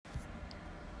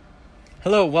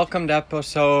Hello, welcome to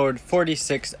episode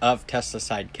 46 of Tesla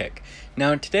Sidekick.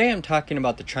 Now, today I'm talking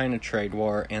about the China trade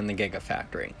war and the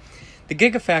Gigafactory. The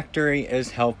Gigafactory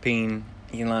is helping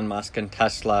Elon Musk and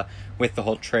Tesla with the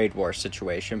whole trade war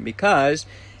situation because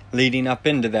leading up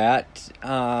into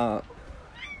the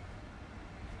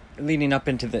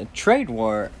trade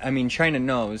war, China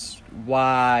knows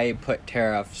why put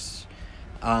tariffs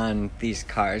on these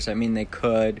cars. They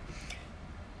could,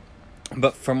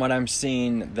 but from what I'm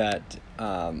seeing, that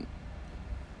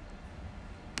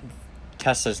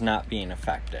Tesla's not being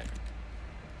affected.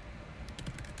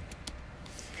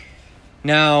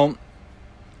 Now,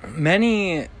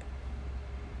 many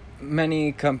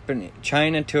companies,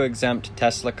 China to exempt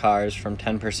Tesla cars from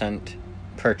 10%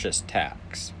 purchase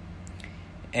tax.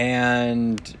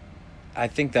 And I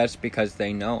think that's because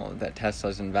they know that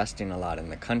Tesla's investing a lot in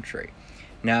the country.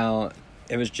 Now,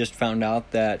 it was just found out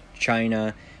that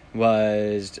China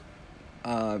was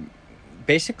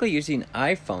basically using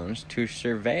iPhones to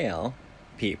surveil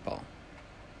people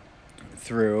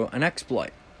through an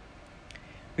exploit.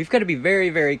 We've got to be very,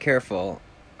 very careful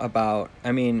about,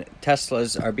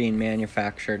 Teslas are being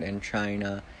manufactured in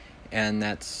China, and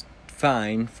that's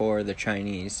fine for the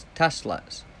Chinese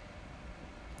Teslas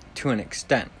to an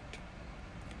extent.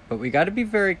 But we got to be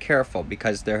very careful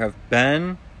because there have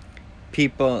been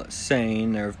people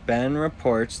saying, there have been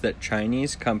reports that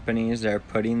Chinese companies are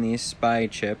putting these spy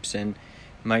chips in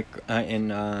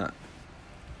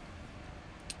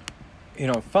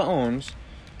phones,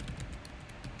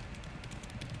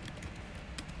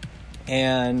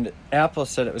 and Apple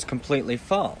said it was completely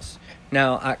false.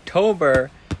 Now,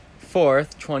 October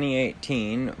 4th,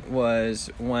 2018 was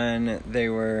when they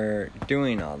were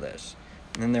doing all this.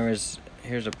 And then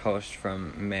here's a post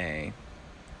from May.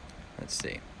 Let's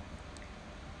see.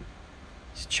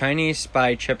 Chinese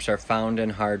spy chips are found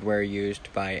in hardware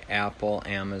used by Apple,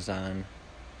 Amazon,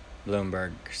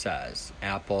 Bloomberg says.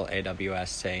 Apple, AWS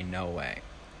say no way.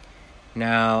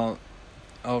 Now,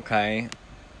 okay,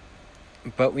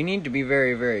 but we need to be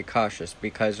very, very cautious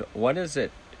because what is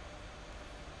it?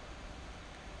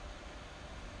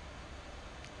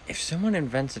 If someone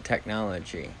invents a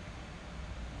technology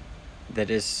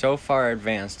that is so far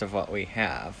advanced of what we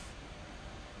have,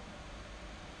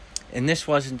 and this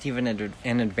wasn't even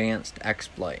an advanced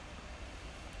exploit.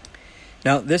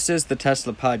 Now, this is the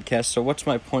Tesla podcast, so what's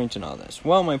my point in all this?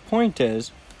 Well, my point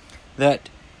is that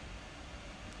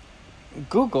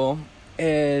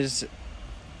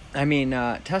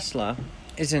Tesla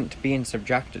isn't being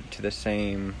subjected to the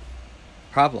same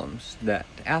problems that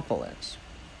Apple is.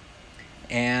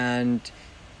 And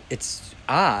it's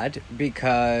odd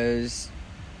because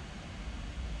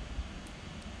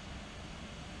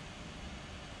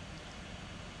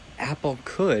Apple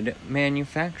could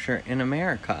manufacture in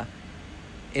America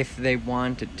if they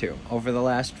wanted to. Over the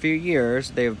last few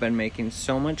years, they've been making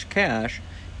so much cash,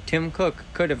 Tim Cook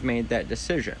could have made that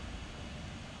decision.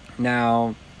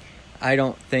 Now, I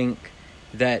don't think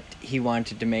that he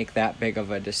wanted to make that big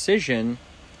of a decision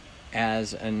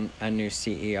as a new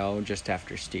CEO just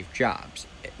after Steve Jobs.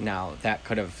 Now, that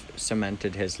could have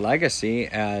cemented his legacy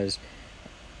as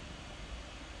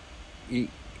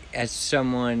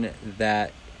someone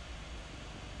that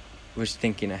was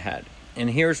thinking ahead. And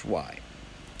here's why.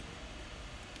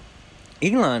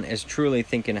 Elon is truly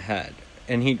thinking ahead,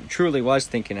 and he truly was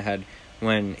thinking ahead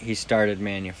when he started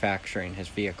manufacturing his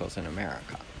vehicles in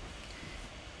America.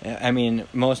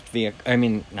 Not most,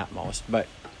 but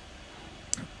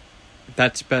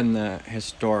that's been the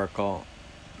historical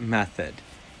method.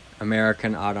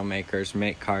 American automakers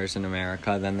make cars in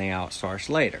America, then they outsource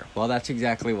later. Well, that's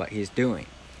exactly what he's doing.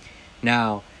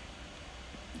 Now,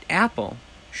 Apple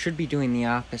should be doing the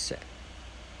opposite.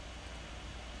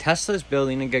 Tesla's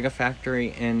building a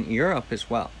gigafactory in Europe as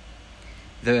well.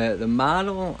 The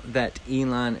model that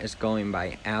Elon is going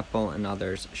by, Apple and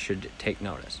others should take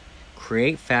notice.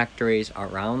 Create factories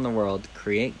around the world,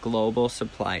 create global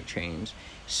supply chains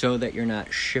so that you're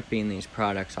not shipping these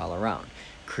products all around.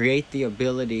 Create the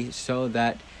ability so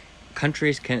that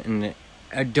countries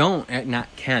don't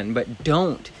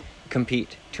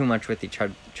compete too much with each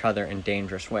other in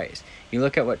dangerous ways. You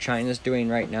look at what China's doing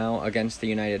right now against the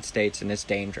United States, and it's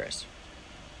dangerous.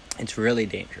 It's really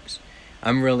dangerous.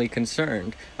 I'm really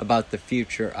concerned about the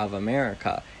future of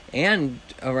America and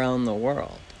around the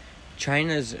world.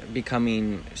 China's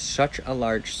becoming such a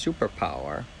large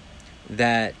superpower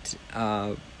that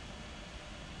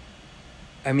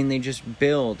they just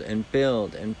build and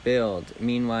build and build.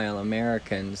 Meanwhile,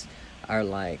 Americans are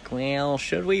like, well,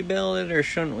 should we build it or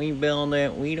shouldn't we build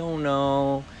it? We don't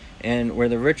know. And we're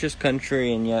the richest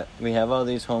country, and yet we have all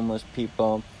these homeless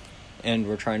people. and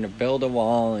we're trying to build a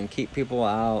wall and keep people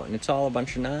out, and it's all a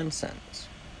bunch of nonsense.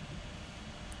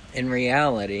 In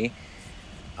reality,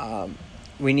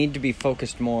 we need to be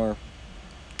focused more,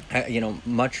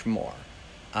 much more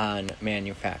on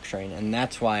manufacturing, and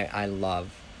that's why I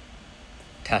love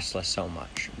Tesla so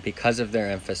much, because of their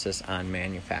emphasis on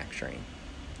manufacturing.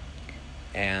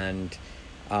 And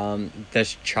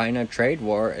this China trade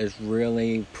war is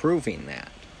really proving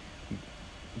that,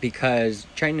 because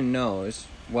China knows,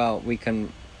 well, we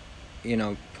can,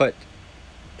 put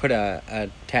a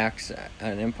tax,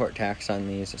 an import tax on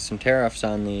these, some tariffs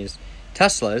on these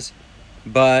Teslas,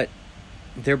 but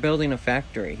they're building a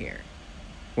factory here.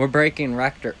 We're breaking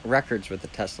records with the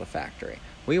Tesla factory.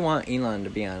 We want Elon to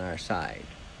be on our side.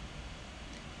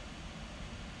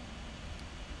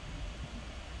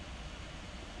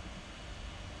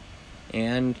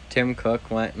 And Tim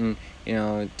Cook went and,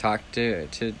 talked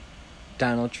to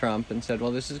Donald Trump and said,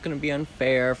 well, this is going to be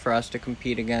unfair for us to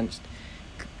compete against,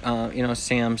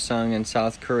 Samsung and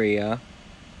South Korea.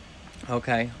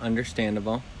 Okay,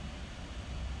 understandable.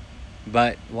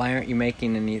 But why aren't you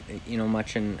making any,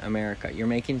 much in America? You're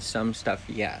making some stuff,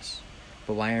 yes.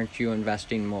 But why aren't you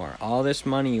investing more? All this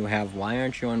money you have, why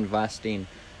aren't you investing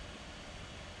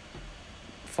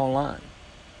full on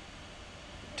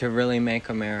to really make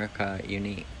America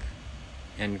unique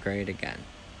and great again?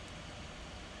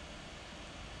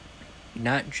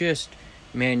 Not just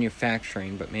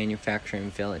manufacturing, but manufacturing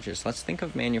villages. Let's think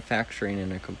of manufacturing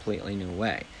in a completely new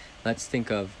way. Let's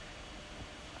think of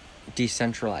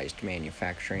decentralized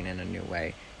manufacturing in a new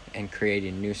way and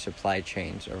creating new supply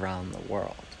chains around the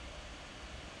world.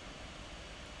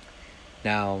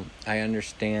 Now, I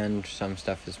understand some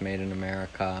stuff is made in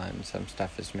America and some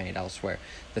stuff is made elsewhere.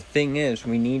 The thing is,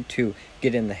 we need to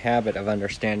get in the habit of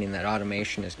understanding that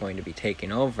automation is going to be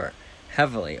taking over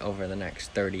heavily over the next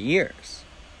 30 years.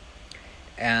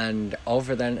 And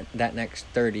over that next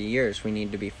 30 years, we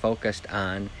need to be focused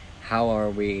on how are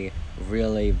we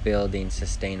really building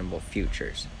sustainable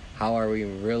futures? How are we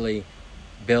really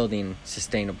building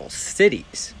sustainable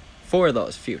cities for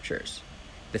those futures?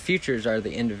 The futures are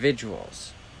the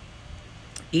individuals.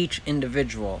 Each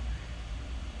individual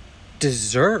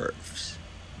deserves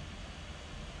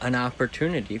an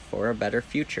opportunity for a better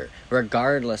future,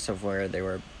 regardless of where they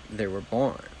were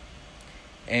born.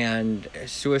 And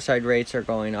suicide rates are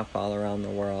going up all around the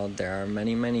world. There are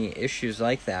many, many issues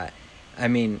like that. I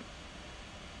mean,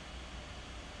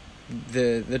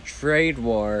 the trade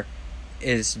war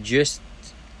is just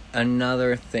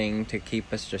another thing to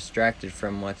keep us distracted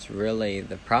from what's really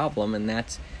the problem, and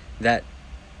that's that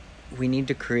we need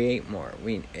to create more.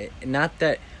 Not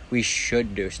that we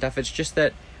should do stuff, it's just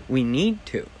that we need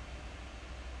to.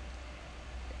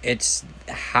 It's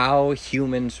how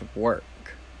humans work.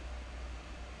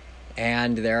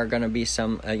 And there are going to be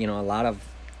some, a lot of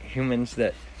humans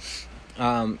that,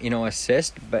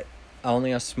 assist, but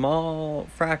only a small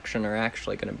fraction are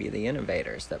actually going to be the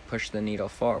innovators that push the needle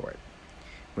forward.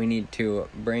 We need to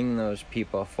bring those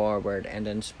people forward and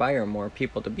inspire more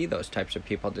people to be those types of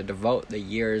people, to devote the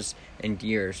years and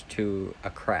years to a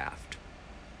craft.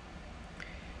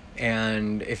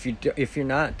 And if you're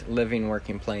not living,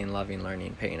 working, playing, loving,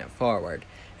 learning, paying it forward,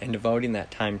 and devoting that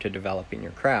time to developing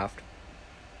your craft,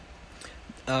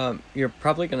 you're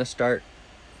probably going to start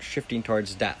shifting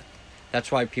towards death.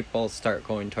 That's why people start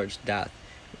going towards death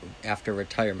after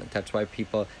retirement. That's why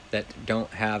people that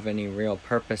don't have any real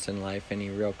purpose in life, any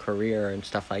real career and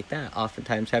stuff like that,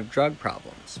 oftentimes have drug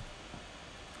problems.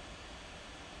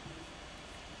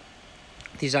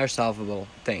 These are solvable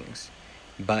things,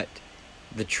 but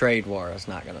the trade war is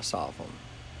not going to solve them.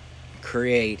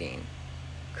 Creating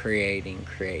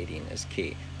is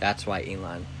key. That's why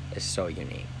Elon is so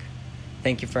unique.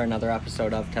 Thank you for another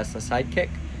episode of Tesla Sidekick.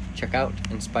 Check out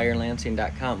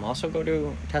InspireLansing.com. Also go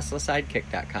to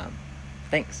TeslaSidekick.com.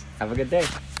 Thanks. Have a good day.